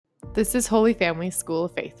This is Holy Family School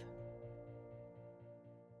of Faith.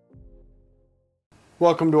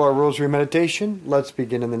 Welcome to our Rosary Meditation. Let's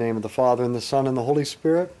begin in the name of the Father, and the Son, and the Holy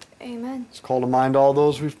Spirit. Amen. Let's call to mind all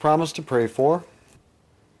those we've promised to pray for.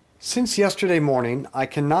 Since yesterday morning, I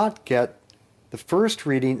cannot get the first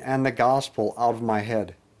reading and the Gospel out of my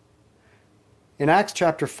head. In Acts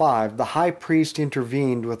chapter 5, the high priest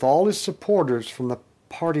intervened with all his supporters from the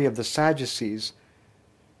party of the Sadducees,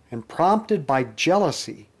 and prompted by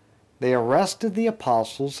jealousy, they arrested the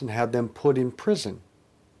apostles and had them put in prison.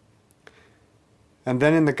 And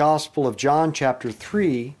then in the Gospel of John chapter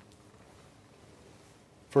 3,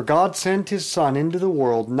 for God sent his Son into the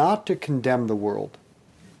world not to condemn the world,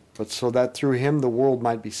 but so that through him the world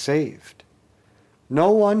might be saved. No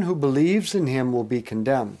one who believes in him will be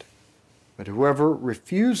condemned, but whoever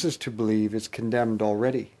refuses to believe is condemned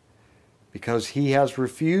already, because he has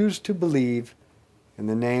refused to believe in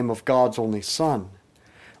the name of God's only Son.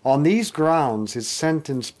 On these grounds is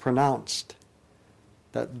sentence pronounced,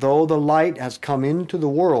 that though the light has come into the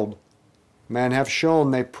world, men have shown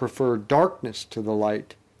they prefer darkness to the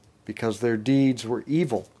light, because their deeds were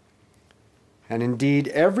evil. And indeed,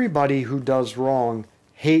 everybody who does wrong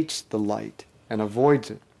hates the light and avoids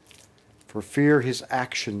it, for fear his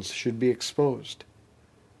actions should be exposed.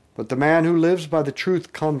 But the man who lives by the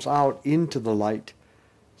truth comes out into the light,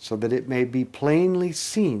 so that it may be plainly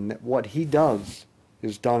seen that what he does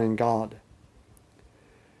is done in God.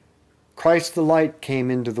 Christ the light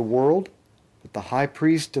came into the world, but the high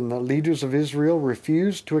priest and the leaders of Israel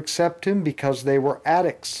refused to accept him because they were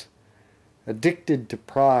addicts, addicted to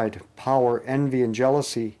pride, power, envy, and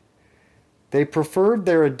jealousy. They preferred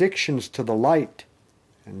their addictions to the light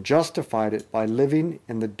and justified it by living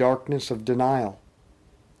in the darkness of denial.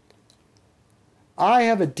 I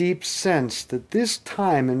have a deep sense that this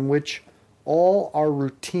time in which all our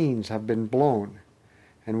routines have been blown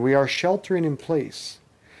and we are sheltering in place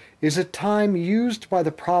is a time used by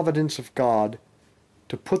the providence of God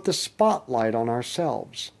to put the spotlight on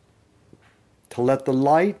ourselves, to let the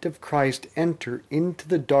light of Christ enter into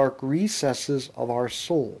the dark recesses of our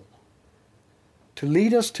soul, to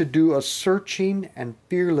lead us to do a searching and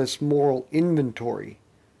fearless moral inventory,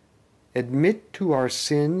 admit to our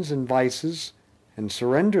sins and vices, and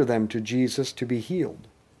surrender them to Jesus to be healed.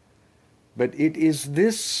 But it is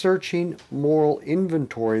this searching moral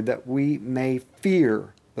inventory that we may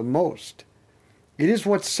fear the most. It is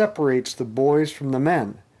what separates the boys from the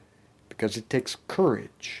men, because it takes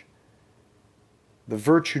courage, the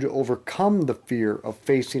virtue to overcome the fear of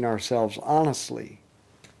facing ourselves honestly,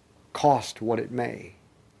 cost what it may.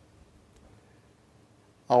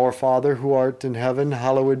 Our Father, who art in heaven,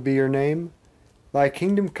 hallowed be your name. Thy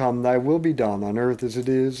kingdom come, thy will be done, on earth as it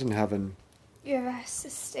is in heaven. Give us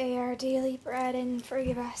this day our daily bread, and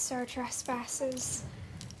forgive us our trespasses,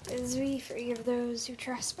 as we forgive those who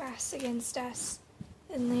trespass against us.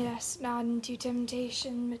 And lead us not into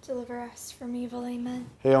temptation, but deliver us from evil. Amen.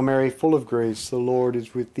 Hail Mary, full of grace, the Lord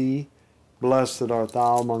is with thee. Blessed art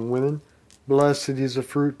thou among women. Blessed is the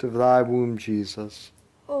fruit of thy womb, Jesus.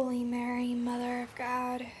 Holy Mary, Mother of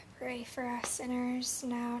God, pray for us sinners,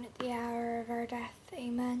 now and at the hour of our death.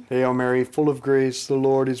 Amen. Hail Mary, full of grace, the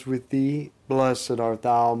Lord is with thee. Blessed art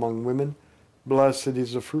thou among women. Blessed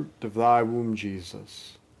is the fruit of thy womb,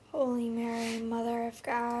 Jesus. Holy Mary, Mother of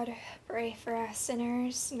God, pray for us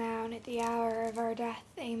sinners, now and at the hour of our death.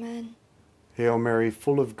 Amen. Hail Mary,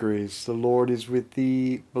 full of grace, the Lord is with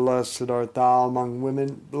thee. Blessed art thou among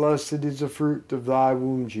women. Blessed is the fruit of thy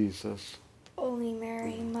womb, Jesus. Holy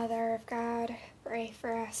Mary, Mother of God, pray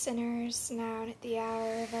for us sinners, now and at the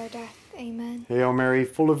hour of our death. Amen. Hail Mary,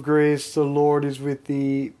 full of grace, the Lord is with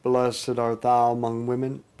thee. Blessed art thou among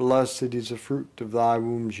women. Blessed is the fruit of thy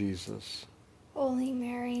womb, Jesus. Holy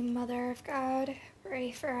Mary, Mother of God,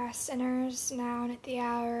 pray for us sinners, now and at the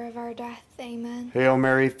hour of our death. Amen. Hail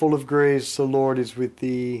Mary, full of grace, the Lord is with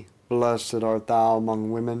thee. Blessed art thou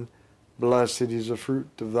among women. Blessed is the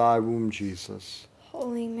fruit of thy womb, Jesus.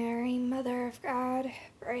 Holy Mary, Mother of God,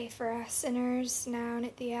 pray for us sinners, now and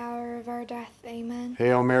at the hour of our death. Amen.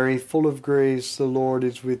 Hail Mary, full of grace, the Lord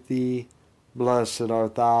is with thee. Blessed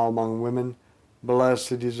art thou among women.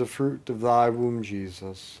 Blessed is the fruit of thy womb,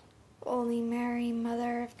 Jesus. Holy Mary,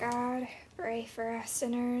 Mother of God, pray for us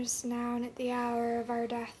sinners, now and at the hour of our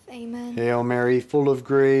death. Amen. Hail Mary, full of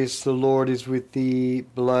grace, the Lord is with thee.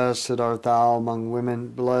 Blessed art thou among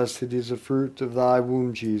women. Blessed is the fruit of thy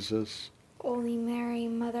womb, Jesus. Holy Mary,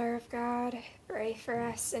 Mother of God, pray for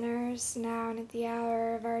us sinners, now and at the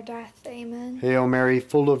hour of our death. Amen. Hail Mary,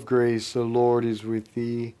 full of grace, the Lord is with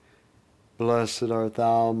thee. Blessed art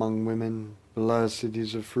thou among women. Blessed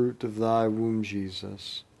is the fruit of thy womb,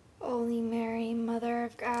 Jesus. Holy Mary, Mother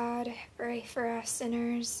of God, pray for us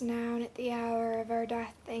sinners, now and at the hour of our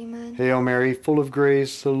death. Amen. Hail Mary, full of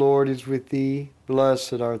grace, the Lord is with thee.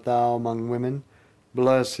 Blessed art thou among women.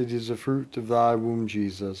 Blessed is the fruit of thy womb,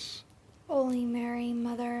 Jesus. Holy Mary,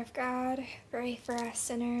 Mother of God, pray for us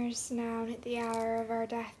sinners, now and at the hour of our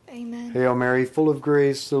death. Amen. Hail Mary, full of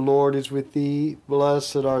grace, the Lord is with thee.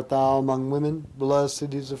 Blessed art thou among women.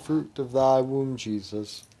 Blessed is the fruit of thy womb,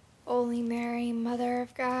 Jesus. Holy Mary, Mother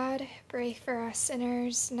of God, pray for us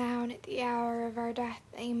sinners, now and at the hour of our death.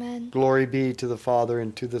 Amen. Glory be to the Father,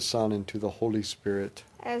 and to the Son, and to the Holy Spirit.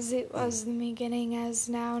 As it was in the beginning, as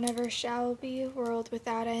now, and ever shall be, world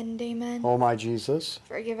without end. Amen. O my Jesus,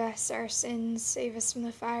 Forgive us our sins, save us from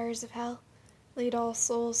the fires of hell. Lead all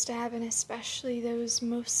souls to heaven, especially those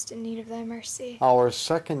most in need of thy mercy. our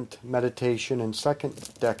second meditation and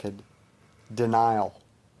second decade, denial.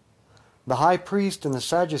 The high priest and the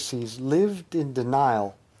Sadducees lived in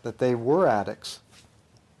denial that they were addicts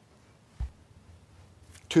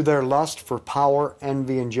to their lust for power,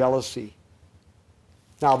 envy, and jealousy.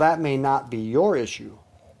 Now that may not be your issue,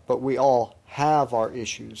 but we all have our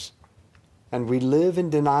issues, and we live in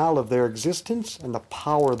denial of their existence and the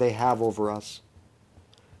power they have over us.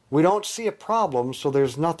 We don't see a problem, so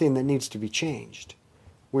there's nothing that needs to be changed.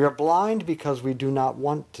 We are blind because we do not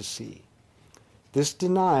want to see. This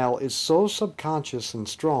denial is so subconscious and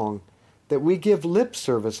strong that we give lip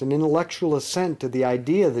service and intellectual assent to the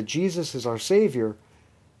idea that Jesus is our Savior,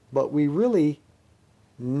 but we really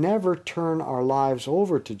never turn our lives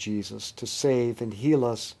over to Jesus to save and heal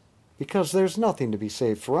us because there's nothing to be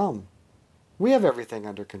saved from. We have everything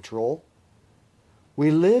under control.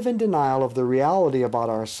 We live in denial of the reality about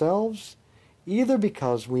ourselves, either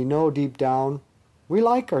because we know deep down we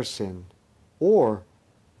like our sin, or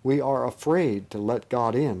we are afraid to let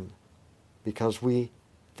God in because we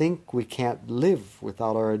think we can't live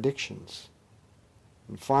without our addictions.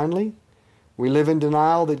 And finally, we live in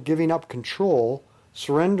denial that giving up control,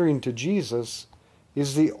 surrendering to Jesus,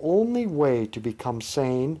 is the only way to become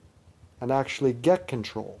sane and actually get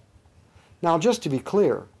control. Now, just to be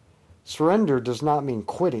clear, surrender does not mean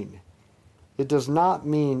quitting. It does not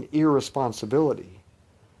mean irresponsibility.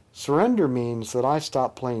 Surrender means that I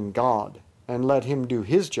stop playing God and let Him do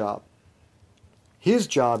His job. His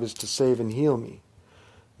job is to save and heal me.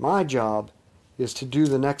 My job is to do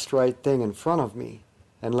the next right thing in front of me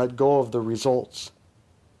and let go of the results.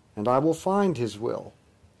 And I will find His will,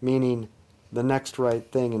 meaning the next right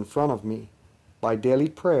thing in front of me, by daily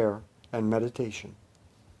prayer and meditation.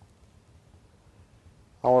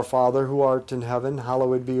 Our Father, who art in heaven,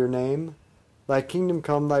 hallowed be your name. Thy kingdom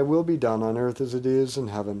come, thy will be done on earth as it is in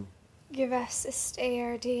heaven. Give us this day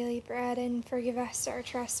our daily bread, and forgive us our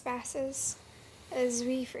trespasses, as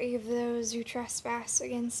we forgive those who trespass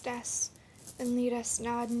against us. And lead us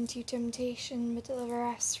not into temptation, but deliver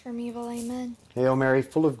us from evil. Amen. Hail Mary,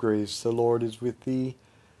 full of grace, the Lord is with thee.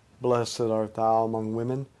 Blessed art thou among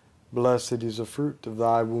women. Blessed is the fruit of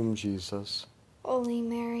thy womb, Jesus. Holy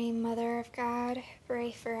Mary, Mother of God,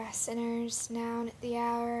 pray for us sinners, now and at the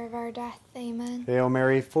hour of our death. Amen. Hail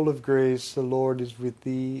Mary, full of grace, the Lord is with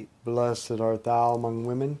thee. Blessed art thou among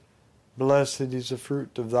women. Blessed is the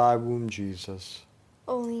fruit of thy womb, Jesus.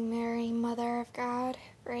 Holy Mary, Mother of God,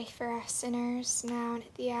 pray for us sinners, now and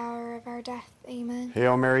at the hour of our death. Amen.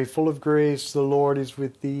 Hail Mary, full of grace, the Lord is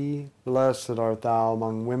with thee. Blessed art thou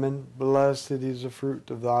among women. Blessed is the fruit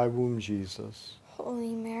of thy womb, Jesus.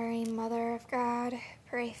 Holy Mary, Mother of God,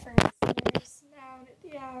 pray for us sinners, now and at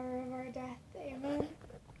the hour of our death. Amen.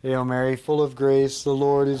 Hail Mary, full of grace, the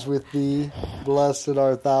Lord is with thee. Blessed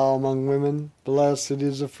art thou among women. Blessed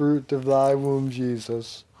is the fruit of thy womb,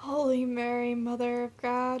 Jesus. Holy Mary, Mother of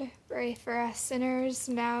God, pray for us sinners,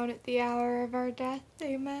 now and at the hour of our death.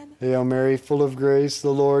 Amen. Hail Mary, full of grace,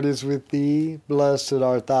 the Lord is with thee. Blessed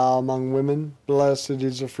art thou among women. Blessed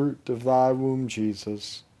is the fruit of thy womb,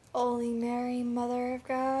 Jesus. Holy Mary, Mother of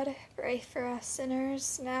God, pray for us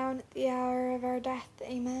sinners, now and at the hour of our death.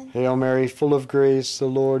 Amen. Hail Mary, full of grace, the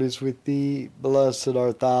Lord is with thee. Blessed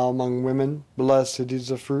art thou among women. Blessed is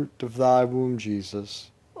the fruit of thy womb,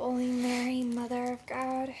 Jesus. Holy Mary, Mother of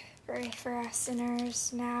God, pray for us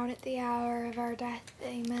sinners, now and at the hour of our death.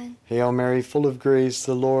 Amen. Hail Mary, full of grace,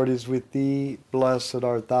 the Lord is with thee. Blessed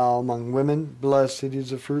art thou among women. Blessed is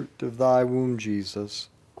the fruit of thy womb, Jesus.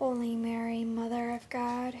 Holy Mary, Mother of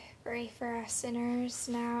God, pray for us sinners,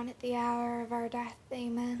 now and at the hour of our death.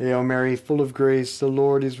 Amen. Hail Mary, full of grace, the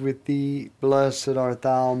Lord is with thee. Blessed art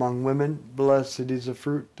thou among women. Blessed is the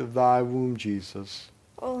fruit of thy womb, Jesus.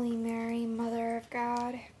 Holy Mary, Mother of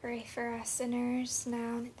God, pray for us sinners,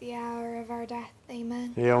 now and at the hour of our death.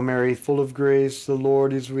 Amen. Hail Mary, full of grace, the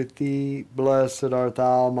Lord is with thee. Blessed art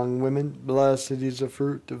thou among women. Blessed is the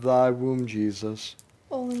fruit of thy womb, Jesus.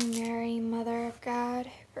 Holy Mary, Mother of God,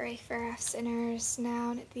 pray for us sinners,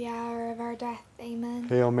 now and at the hour of our death. Amen.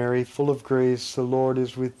 Hail Mary, full of grace, the Lord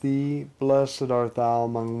is with thee. Blessed art thou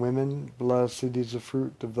among women. Blessed is the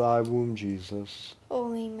fruit of thy womb, Jesus.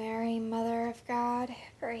 Holy Mary, Mother of God,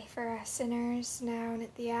 pray for us sinners, now and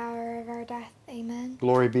at the hour of our death. Amen.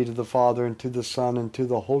 Glory be to the Father, and to the Son, and to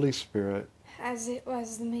the Holy Spirit. As it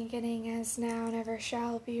was in the beginning, as now, and ever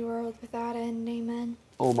shall be, world without end. Amen.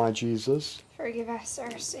 O my Jesus, Forgive us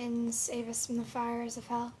our sins, save us from the fires of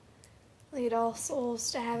hell. Lead all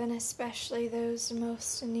souls to heaven, especially those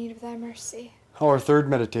most in need of thy mercy. our third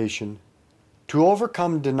meditation. To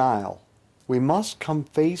overcome denial, we must come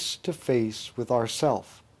face to face with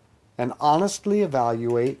ourself and honestly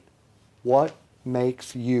evaluate what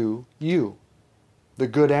makes you, you, the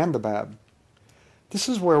good and the bad. This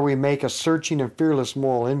is where we make a searching and fearless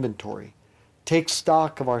moral inventory, take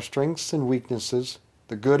stock of our strengths and weaknesses,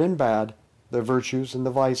 the good and bad, the virtues and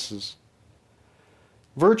the vices.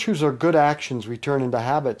 Virtues are good actions we turn into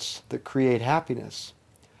habits that create happiness.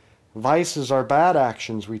 Vices are bad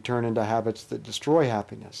actions we turn into habits that destroy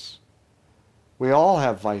happiness. We all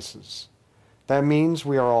have vices. That means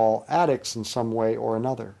we are all addicts in some way or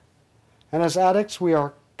another. And as addicts, we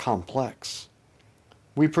are complex.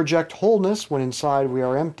 We project wholeness when inside we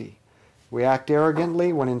are empty. We act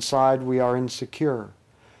arrogantly when inside we are insecure.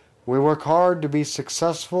 We work hard to be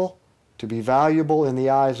successful, to be valuable in the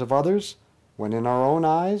eyes of others, when in our own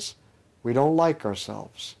eyes, we don't like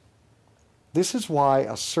ourselves. This is why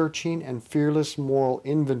a searching and fearless moral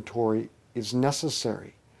inventory is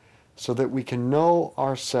necessary, so that we can know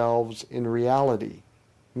ourselves in reality,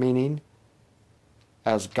 meaning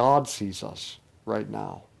as God sees us right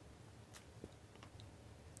now.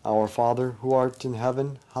 Our Father, who art in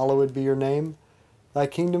heaven, hallowed be your name. Thy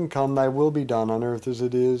kingdom come, thy will be done on earth as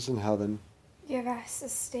it is in heaven. Give us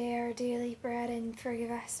this day our daily bread, and forgive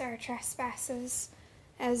us our trespasses,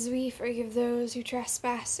 as we forgive those who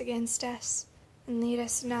trespass against us. And lead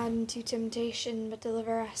us not into temptation, but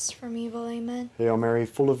deliver us from evil. Amen. Hail Mary,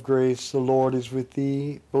 full of grace, the Lord is with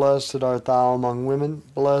thee. Blessed art thou among women.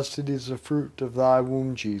 Blessed is the fruit of thy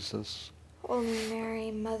womb, Jesus. Holy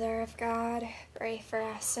Mary, Mother of God, pray for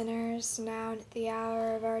us sinners, now and at the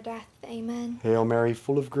hour of our death. Amen. Hail Mary,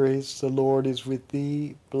 full of grace, the Lord is with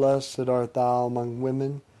thee. Blessed art thou among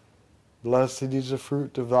women. Blessed is the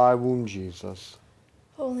fruit of thy womb, Jesus.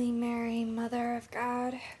 Holy Mary, Mother of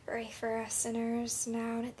God, pray for us sinners,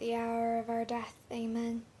 now and at the hour of our death.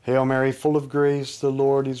 Amen. Hail Mary, full of grace, the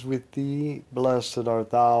Lord is with thee. Blessed art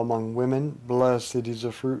thou among women. Blessed is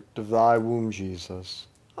the fruit of thy womb, Jesus.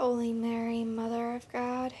 Holy Mary, Mother of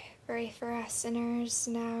God, pray for us sinners,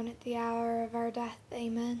 now and at the hour of our death.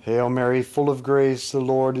 Amen. Hail Mary, full of grace, the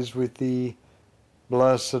Lord is with thee.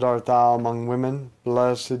 Blessed art thou among women.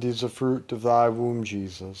 Blessed is the fruit of thy womb,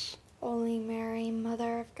 Jesus. Holy Mary,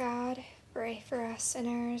 Mother of God, pray for us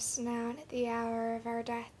sinners, now and at the hour of our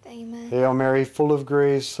death. Amen. Hail Mary, full of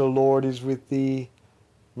grace, the Lord is with thee.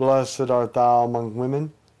 Blessed art thou among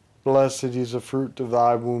women. Blessed is the fruit of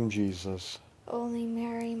thy womb, Jesus. Holy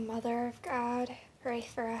Mary, Mother of God, pray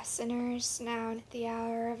for us sinners, now and at the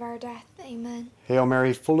hour of our death. Amen. Hail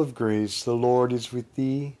Mary, full of grace, the Lord is with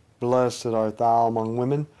thee. Blessed art thou among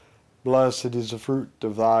women. Blessed is the fruit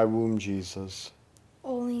of thy womb, Jesus.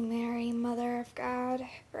 Holy Mary, Mother of God,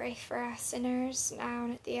 pray for us sinners, now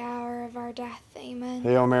and at the hour of our death. Amen.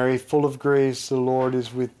 Hail Mary, full of grace, the Lord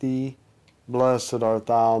is with thee. Blessed art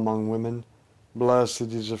thou among women.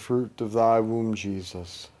 Blessed is the fruit of thy womb,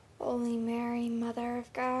 Jesus. Holy Mary, Mother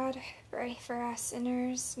of God, pray for us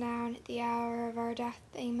sinners, now and at the hour of our death.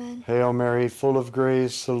 Amen. Hail Mary, full of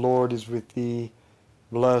grace, the Lord is with thee.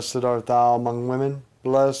 Blessed art thou among women.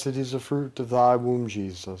 Blessed is the fruit of thy womb,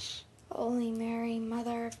 Jesus. Holy Mary,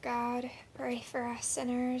 Mother of God, pray for us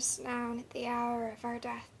sinners, now and at the hour of our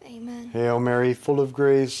death. Amen. Hail Mary, full of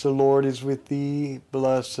grace, the Lord is with thee.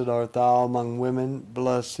 Blessed art thou among women.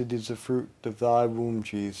 Blessed is the fruit of thy womb,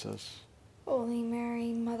 Jesus. Holy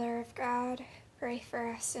Mary, Mother of God, pray for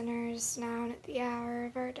us sinners, now and at the hour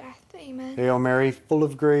of our death. Amen. Hail Mary, full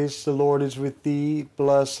of grace, the Lord is with thee.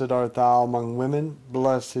 Blessed art thou among women.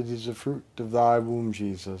 Blessed is the fruit of thy womb,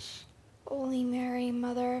 Jesus. Holy Mary,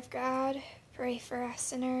 Mother of God, pray for us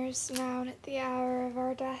sinners, now and at the hour of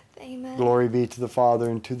our death. Amen. Glory be to the Father,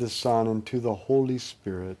 and to the Son, and to the Holy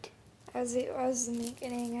Spirit. As it was in the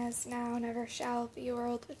beginning, as now, and ever shall be,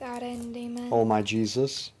 world without end. Amen. O my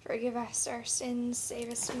Jesus, Forgive us our sins, save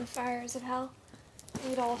us from the fires of hell.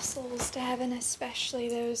 Lead all souls to heaven, especially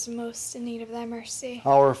those most in need of thy mercy.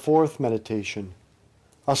 Our fourth meditation.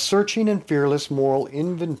 A searching and fearless moral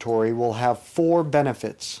inventory will have 4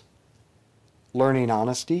 benefits: learning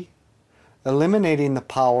honesty, eliminating the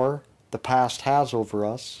power the past has over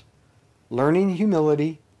us, learning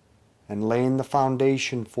humility, and laying the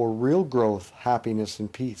foundation for real growth, happiness,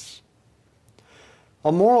 and peace.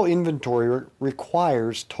 A moral inventory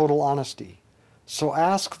requires total honesty, so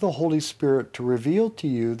ask the Holy Spirit to reveal to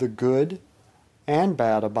you the good and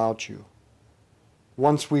bad about you.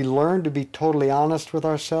 Once we learn to be totally honest with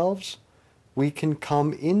ourselves, we can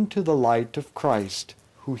come into the light of Christ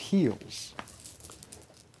who heals.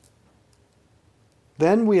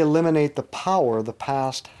 Then we eliminate the power the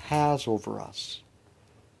past has over us.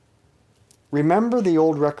 Remember the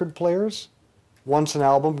old record players? Once an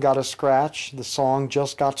album got a scratch, the song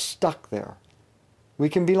just got stuck there. We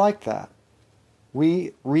can be like that.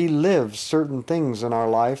 We relive certain things in our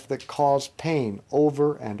life that cause pain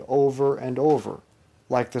over and over and over,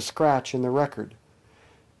 like the scratch in the record.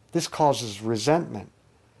 This causes resentment.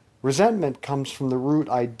 Resentment comes from the root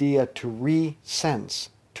idea to re-sense,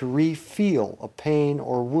 to re-feel a pain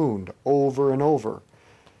or wound over and over.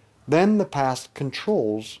 Then the past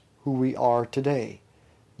controls who we are today,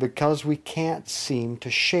 because we can't seem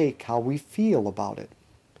to shake how we feel about it.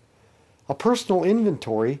 A personal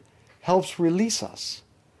inventory helps release us.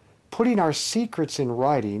 Putting our secrets in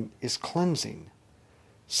writing is cleansing.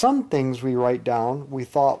 Some things we write down we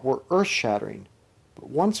thought were earth-shattering, but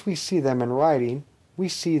once we see them in writing, we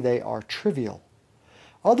see they are trivial.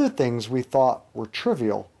 Other things we thought were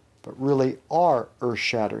trivial, but really are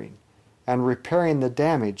earth-shattering, and repairing the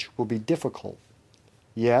damage will be difficult.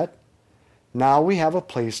 Yet, now we have a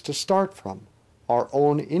place to start from, our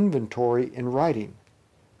own inventory in writing,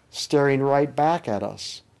 staring right back at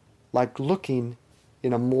us, like looking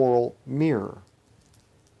in a moral mirror.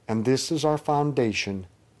 And this is our foundation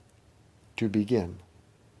to begin.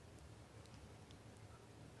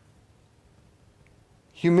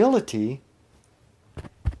 Humility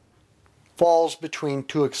falls between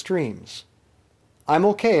 2 extremes. I'm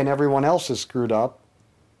okay and everyone else is screwed up,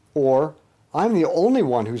 or I'm the only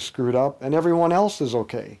one who's screwed up and everyone else is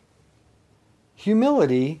okay.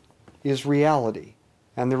 Humility is reality,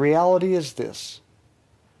 and the reality is this: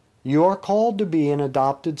 you are called to be an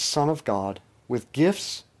adopted son of God with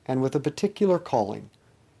gifts and with a particular calling.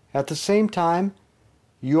 At the same time,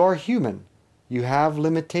 you are human. You have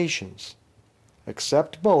limitations.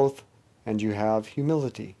 Accept both, and you have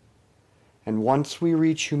humility. And once we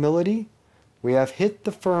reach humility, we have hit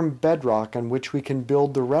the firm bedrock on which we can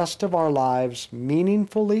build the rest of our lives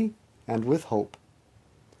meaningfully and with hope.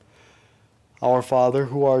 Our Father,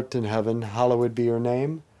 who art in heaven, hallowed be your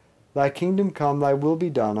name. Thy kingdom come, thy will be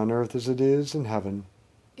done on earth as it is in heaven.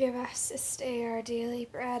 Give us this day our daily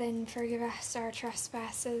bread, and forgive us our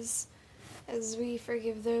trespasses, as we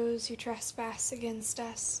forgive those who trespass against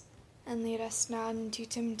us. And lead us not into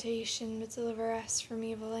temptation, but deliver us from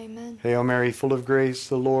evil. Amen. Hail Mary, full of grace,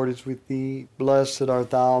 the Lord is with thee. Blessed art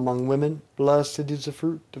thou among women. Blessed is the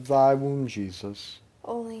fruit of thy womb, Jesus.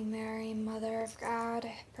 Holy Mary, Mother of God,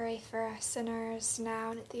 pray for us sinners,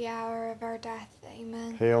 now and at the hour of our death.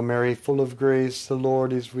 Amen. Hail Mary, full of grace, the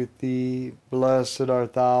Lord is with thee. Blessed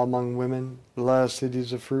art thou among women. Blessed is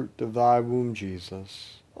the fruit of thy womb,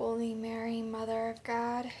 Jesus. Holy Mary, Mother of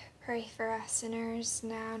God, pray for us sinners,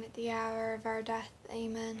 now and at the hour of our death.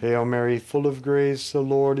 Amen. Hail Mary, full of grace, the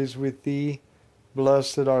Lord is with thee.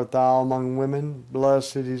 Blessed art thou among women.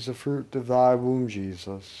 Blessed is the fruit of thy womb,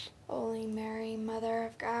 Jesus. Holy Mary, Mother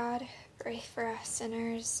of God, pray for us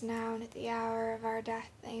sinners, now and at the hour of our death.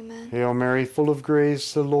 Amen. Hail Mary, full of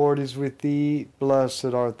grace, the Lord is with thee. Blessed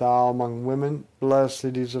art thou among women.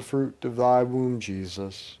 Blessed is the fruit of thy womb,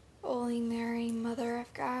 Jesus. Holy Mary, Mother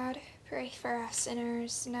of God, pray for us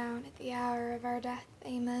sinners, now and at the hour of our death.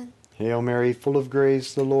 Amen. Hail Mary, full of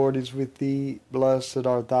grace, the Lord is with thee. Blessed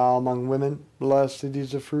art thou among women. Blessed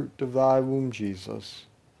is the fruit of thy womb, Jesus.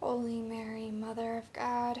 Holy Mary, Mother of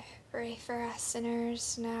God, pray for us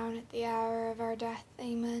sinners, now and at the hour of our death.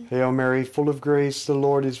 Amen. Hail Mary, full of grace, the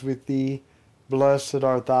Lord is with thee. Blessed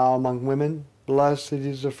art thou among women. Blessed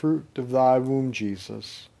is the fruit of thy womb,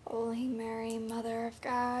 Jesus. Holy Mary, Mother of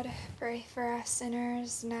God, pray for us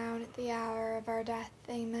sinners, now and at the hour of our death.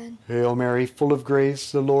 Amen. Hail Mary, full of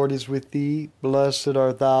grace, the Lord is with thee. Blessed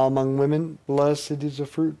art thou among women. Blessed is the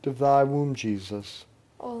fruit of thy womb, Jesus.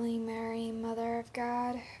 Holy Mary, Mother of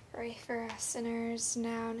God, pray for us sinners,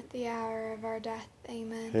 now and at the hour of our death.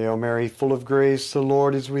 Amen. Hail Mary, full of grace, the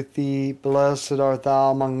Lord is with thee. Blessed art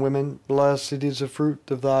thou among women. Blessed is the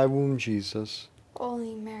fruit of thy womb, Jesus.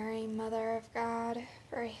 Holy Mary, Mother of God,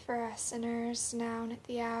 pray for us sinners, now and at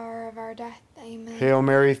the hour of our death. Amen. Hail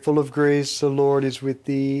Mary, full of grace, the Lord is with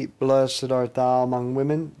thee. Blessed art thou among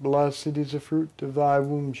women. Blessed is the fruit of thy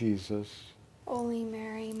womb, Jesus. Holy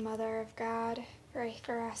Mary, Mother of God, pray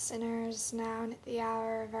for us sinners, now and at the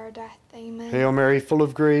hour of our death. Amen. Hail Mary, full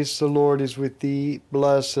of grace, the Lord is with thee.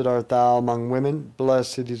 Blessed art thou among women.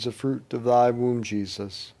 Blessed is the fruit of thy womb,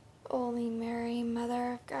 Jesus. Holy Mary,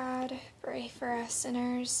 Mother of God, pray for us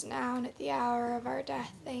sinners, now and at the hour of our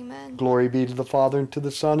death. Amen. Glory be to the Father, and to the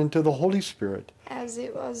Son, and to the Holy Spirit. As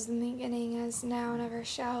it was in the beginning, as now, and ever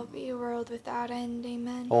shall be, a world without end.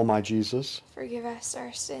 Amen. O my Jesus, Forgive us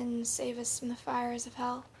our sins, save us from the fires of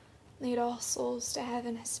hell. Lead all souls to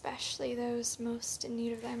heaven, especially those most in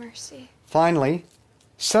need of thy mercy. finally,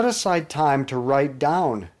 set aside time to write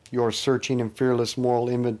down your searching and fearless moral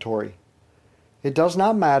inventory. It does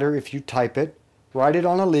not matter if you type it, write it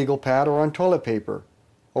on a legal pad, or on toilet paper.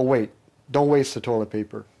 Oh wait, don't waste the toilet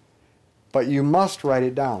paper. But you must write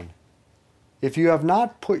it down. If you have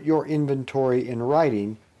not put your inventory in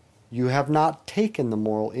writing, you have not taken the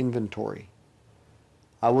moral inventory.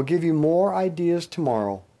 I will give you more ideas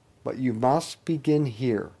tomorrow, but you must begin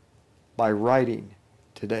here by writing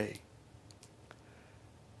today.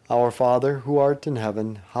 Our Father, who art in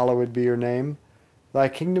heaven, hallowed be your name. Thy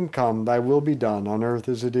kingdom come, thy will be done, on earth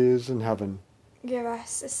as it is in heaven. Give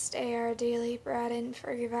us this day our daily bread, and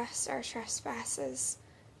forgive us our trespasses,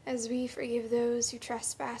 as we forgive those who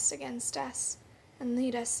trespass against us. And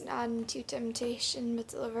lead us not into temptation, but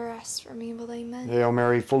deliver us from evil. Amen. Hail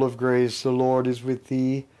Mary, full of grace, the Lord is with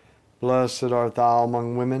thee. Blessed art thou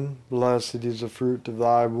among women. Blessed is the fruit of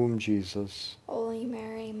thy womb, Jesus. Holy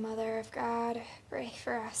Mary, Mother of God, pray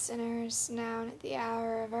for us sinners, now and at the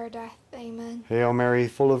hour of our death. Amen. Hail Mary,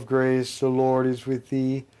 full of grace, the Lord is with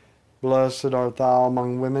thee. Blessed art thou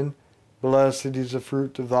among women. Blessed is the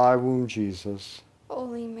fruit of thy womb, Jesus.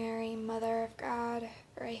 Holy Mary, Mother of God,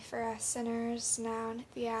 pray for us sinners, now and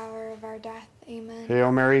at the hour of our death. Amen.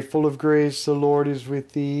 Hail Mary, full of grace, the Lord is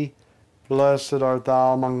with thee. Blessed art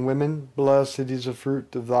thou among women. Blessed is the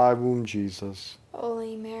fruit of thy womb, Jesus.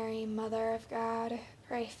 Holy Mary, Mother of God,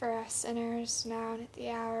 pray for us sinners, now and at the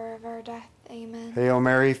hour of our death. Amen. Hail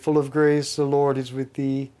Mary, full of grace, the Lord is with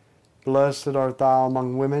thee. Blessed art thou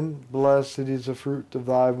among women. Blessed is the fruit of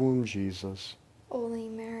thy womb, Jesus. Holy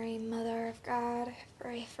Mary, Mother of God,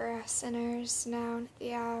 pray for us sinners, now and at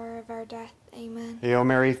the hour of our death. Amen. Hail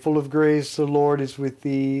Mary, full of grace, the Lord is with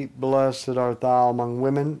thee. Blessed art thou among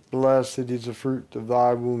women. Blessed is the fruit of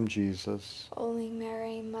thy womb, Jesus. Holy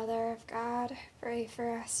Mary, Mother of God, pray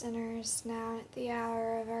for us sinners, now and at the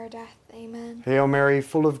hour of our death. Amen. Hail Mary,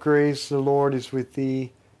 full of grace, the Lord is with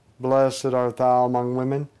thee. Blessed art thou among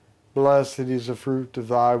women. Blessed is the fruit of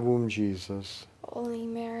thy womb, Jesus. Holy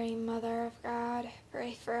Mary, Mother of God,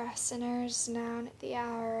 pray for us sinners, now and at the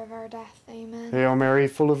hour of our death. Amen. Hail Mary,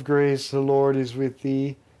 full of grace, the Lord is with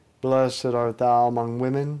thee. Blessed art thou among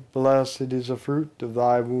women. Blessed is the fruit of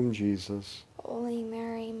thy womb, Jesus. Holy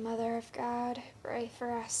Mary, Mother of God, pray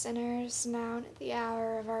for us sinners, now and at the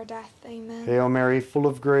hour of our death. Amen. Hail Mary, full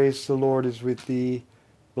of grace, the Lord is with thee.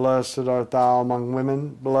 Blessed art thou among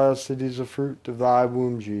women. Blessed is the fruit of thy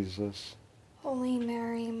womb, Jesus. Holy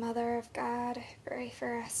Mary, Mother of God, pray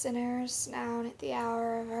for us sinners, now and at the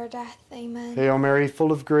hour of our death. Amen. Hail Mary,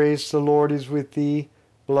 full of grace, the Lord is with thee.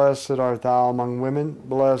 Blessed art thou among women.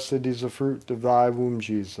 Blessed is the fruit of thy womb,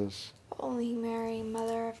 Jesus. Holy Mary,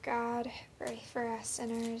 Mother of God, pray for us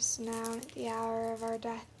sinners, now and at the hour of our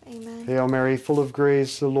death. Amen. Hail Mary, full of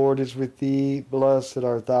grace, the Lord is with thee. Blessed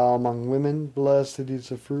art thou among women. Blessed is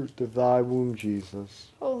the fruit of thy womb,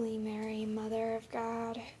 Jesus. Holy Mary, Mother of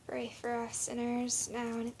God, pray for us sinners, now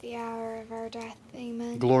and at the hour of our death.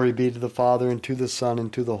 Amen. Glory be to the Father, and to the Son,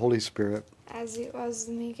 and to the Holy Spirit. As it was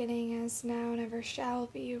in the beginning, as now, and ever shall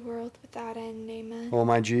be, a world without end. Amen. O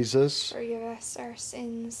my Jesus, Forgive us our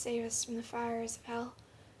sins, save us from the fires of hell.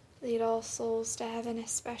 Lead all souls to heaven,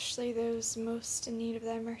 especially those most in need of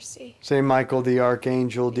thy mercy. Saint Michael the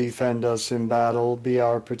Archangel, defend us in battle. Be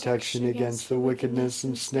our protection against the wickedness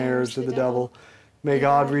and snares of the devil. May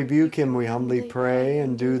God rebuke him, we humbly pray.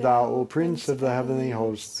 And do thou, O Prince of the heavenly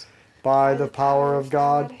hosts, by the power of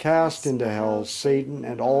God, cast into hell Satan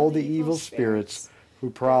and all the evil spirits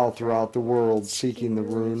who prowl throughout the world, seeking the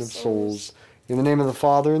ruin of souls. In the name of the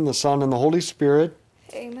Father, and the Son, and the Holy Spirit.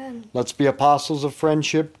 Amen. Let's be apostles of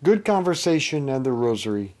friendship, good conversation, and the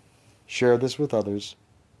rosary. Share this with others.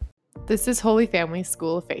 This is Holy Family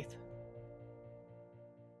School of Faith.